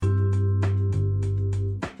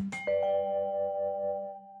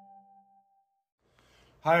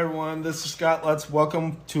Hi everyone, this is Scott. Let's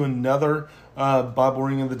welcome to another Bible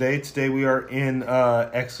reading of the day. Today we are in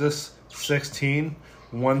Exodus 16,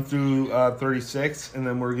 1 through 36, and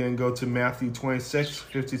then we're going to go to Matthew 26,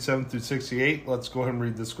 57 through 68. Let's go ahead and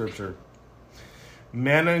read the scripture.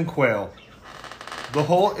 Manna and Quail. The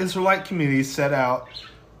whole Israelite community set out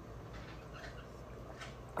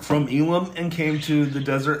from Elim and came to the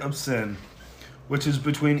desert of Sin, which is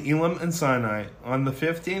between Elim and Sinai, on the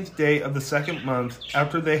 15th day of the second month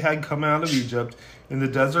after they had come out of Egypt. In the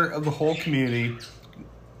desert, the whole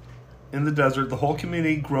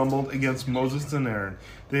community grumbled against Moses and Aaron.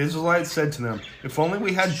 The Israelites said to them, "If only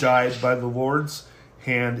we had died by the Lord's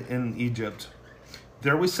hand in Egypt.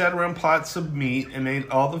 There we sat around pots of meat and ate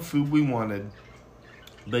all the food we wanted.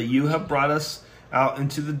 But you have brought us out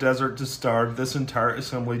into the desert to starve this entire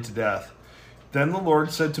assembly to death." Then the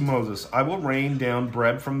Lord said to Moses, "I will rain down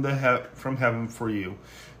bread from heaven for you.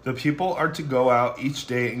 The people are to go out each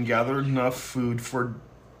day and gather enough for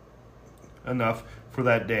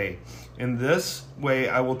that day. In this way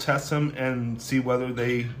I will test them and see whether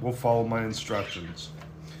they will follow my instructions.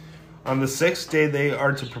 On the sixth day they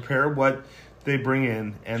are to prepare what they bring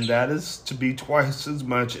in, and that is to be twice as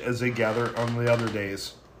much as they gather on the other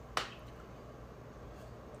days."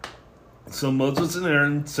 So Moses and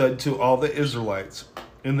Aaron said to all the Israelites,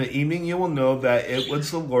 "In the evening you will know that it was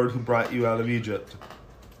the Lord who brought you out of Egypt.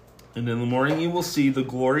 And in the morning you will see the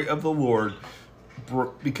glory of the Lord,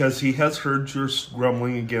 because he has heard your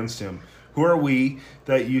grumbling against him. Who are we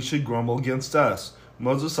that you should grumble against us?"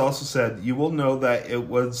 Moses also said, "You will know that it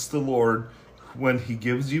was the Lord when he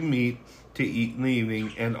gives you meat to eat in the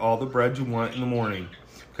evening and all the bread you want in the morning,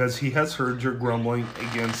 because he has heard your grumbling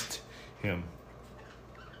against him.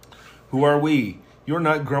 Who are we? You are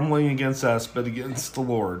not grumbling against us, but against the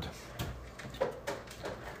Lord."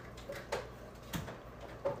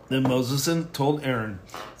 Then Moses told Aaron,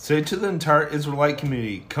 "Say to the entire Israelite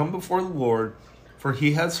community, 'Come before the Lord, for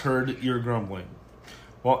he has heard your grumbling.'"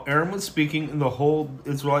 While Aaron was speaking in the whole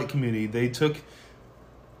Israelite community, they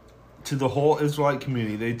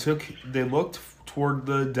looked toward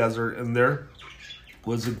the desert, and there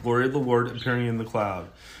was the glory of the Lord appearing in the cloud.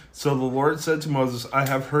 So the Lord said to Moses, "I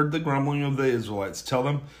have heard the grumbling of the Israelites. Tell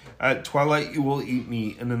them, at twilight you will eat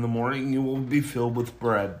meat, and in the morning you will be filled with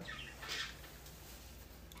bread.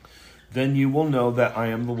 Then you will know that I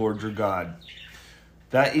am the Lord your God."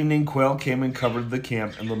 That evening quail came and covered the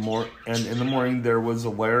camp, and in the morning there was a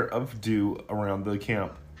layer of dew around the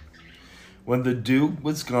camp. When the dew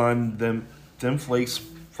was gone, then flakes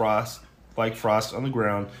like frost on the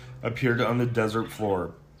ground appeared on the desert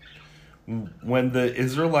floor. When the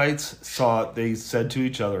Israelites saw it, they said to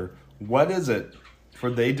each other, "What is it?" For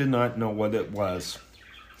they did not know what it was.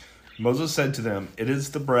 Moses said to them, "It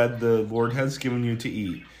is the bread the Lord has given you to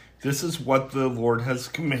eat. This is what the Lord has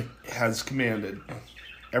commanded.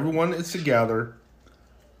 Everyone is to gather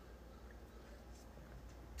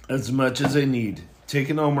as much as they need. Take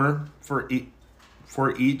an omer for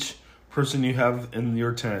each person you have in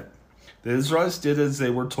your tent." The Israelites did as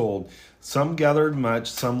they were told. Some gathered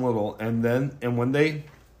much, some little, and when they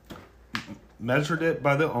measured it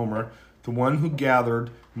by the omer, the one who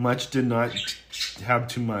gathered much did not have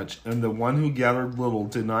too much, and the one who gathered little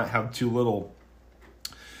did not have too little.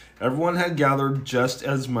 Everyone had gathered just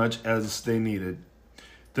as much as they needed.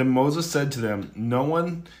 Then Moses said to them, "No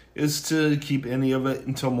one is to keep any of it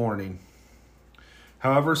until morning."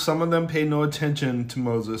 However, some of them paid no attention to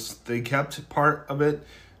Moses. They kept part of it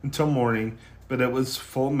until morning, but it was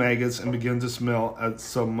full of maggots and began to smell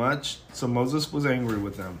so Moses was angry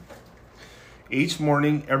with them. Each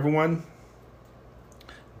morning everyone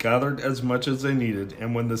gathered as much as they needed,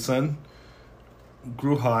 and when the sun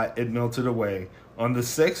grew hot, it melted away. On the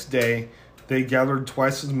sixth day they gathered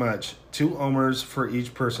twice as much, 2 omers for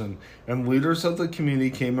each person, and leaders of the community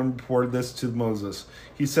came and reported this to Moses.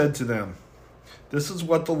 He said to them, "This is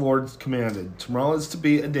what the Lord commanded. Tomorrow is to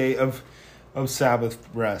be a day of Sabbath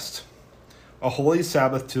rest, a holy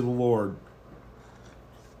Sabbath to the Lord.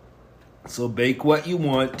 So bake what you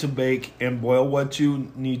want to bake and boil what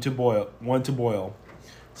you want to boil.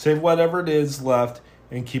 Save whatever it is left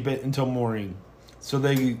and keep it until morning." So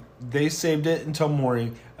they saved it until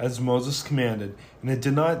morning as Moses commanded, and it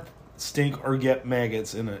did not stink or get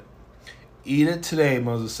maggots in it. "Eat it today,"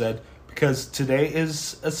 Moses said, "because today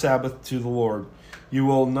is a Sabbath to the Lord. You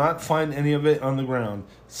will not find any of it on the ground.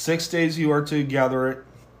 6 days you are to gather it,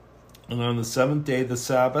 and on the 7th day, the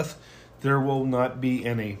Sabbath, there will not be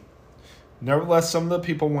any." Nevertheless, some of the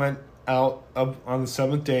people went out on the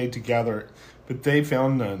 7th day to gather it, but they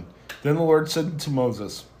found none. Then the Lord said to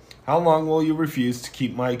Moses, "How long will you refuse to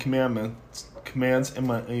keep my commands and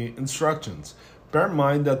my instructions? Bear in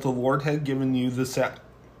mind that the Lord had given you the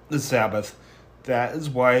Sabbath. That is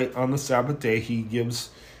why on the Sabbath day he gives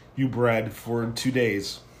you bread for 2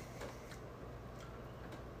 days.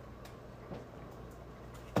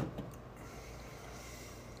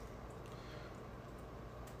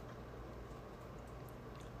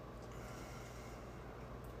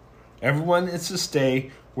 Everyone is to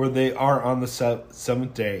stay where they are on the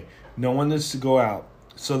seventh day. No one is to go out.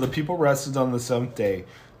 So the people rested on the seventh day.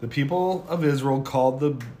 The people of Israel called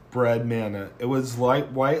the bread manna. It was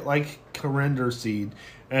white like coriander seed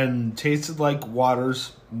and tasted like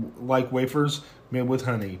wafers made with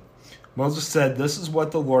honey. Moses said, "This is what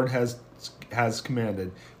the Lord has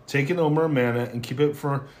commanded. Take an omer of manna and keep it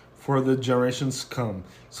for the generations to come,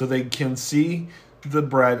 so they can see the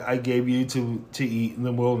bread I gave you to eat in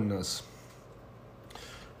the wilderness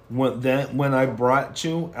when I brought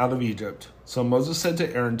you out of Egypt." So Moses said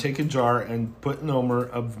to Aaron, "Take a jar and put an omer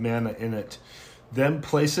of manna in it. Then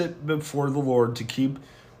place it before the Lord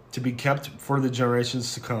to be kept for the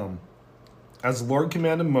generations to come." As the Lord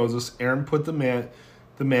commanded Moses, Aaron put the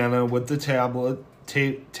manna with the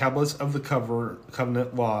tablets of the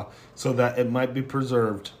covenant law, so that it might be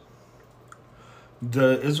preserved.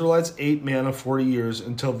 The Israelites ate manna 40 years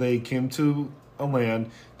until they came to a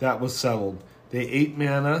land that was settled. They ate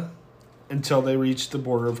manna until they reached the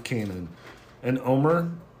border of Canaan. An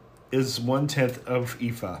omer is 1/10 of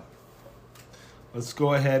ephah. Let's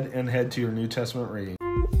go ahead and head to your New Testament reading.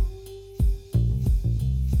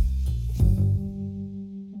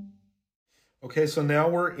 Okay, so now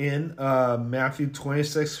we're in Matthew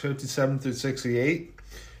 26:57 through 68.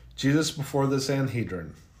 Jesus before the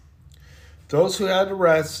Sanhedrin. Those who had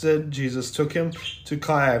arrested Jesus took him to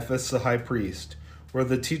Caiaphas, the high priest, where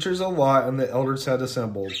the teachers of the law and the elders had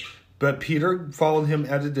assembled. But Peter followed him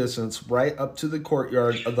at a distance, right up to the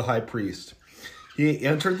courtyard of the high priest. He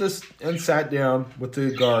entered this and sat down with the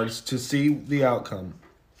guards to see the outcome.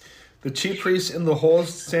 The chief priests and the whole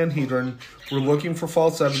Sanhedrin were looking for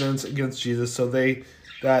false evidence against Jesus so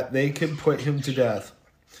that they could put him to death.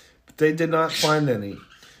 But they did not find any,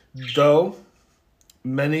 though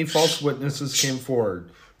many false witnesses came forward.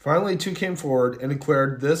 Finally, 2 came forward and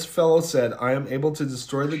declared, "This fellow said, I am able to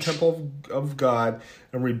destroy the temple of God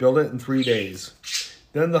and rebuild it in 3 days."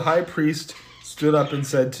 Then the high priest stood up and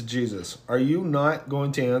said to Jesus, "Are you not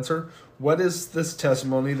going to answer? What is this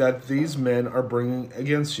testimony that these men are bringing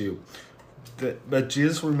against you?" But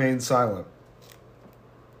Jesus remained silent.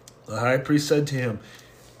 The high priest said to him,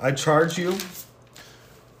 "I charge you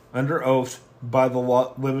under oath by the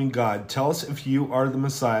living God. Tell us if you are the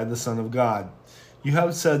Messiah, the Son of God." "You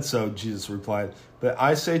have said so," Jesus replied. "But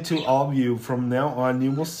I say to all of you, from now on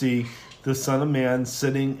you will see the Son of Man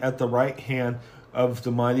sitting at the right hand of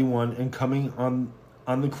the Mighty One and coming on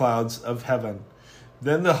the clouds of heaven."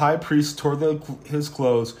 Then the high priest tore his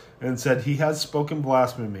clothes and said, "He has spoken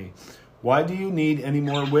blasphemy. Why do you need any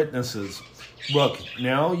more witnesses? Look,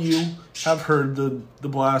 now you have heard the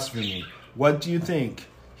blasphemy. What do you think?"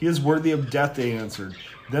 "He is worthy of death," they answered.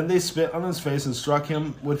 Then they spit on his face and struck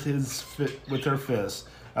him with their fists.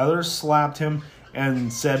 Others slapped him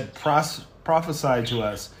and said, "Prophesy to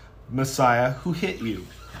us, Messiah, who hit you?"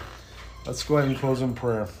 Let's go ahead and close in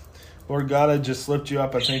prayer. Lord God, I just lift you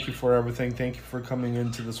up. I thank you for everything. Thank you for coming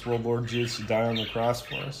into this world, Lord Jesus, to die on the cross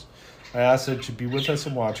for us. I ask that you be with us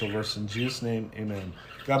and watch over us. In Jesus' name, amen.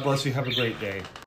 God bless you. Have a great day.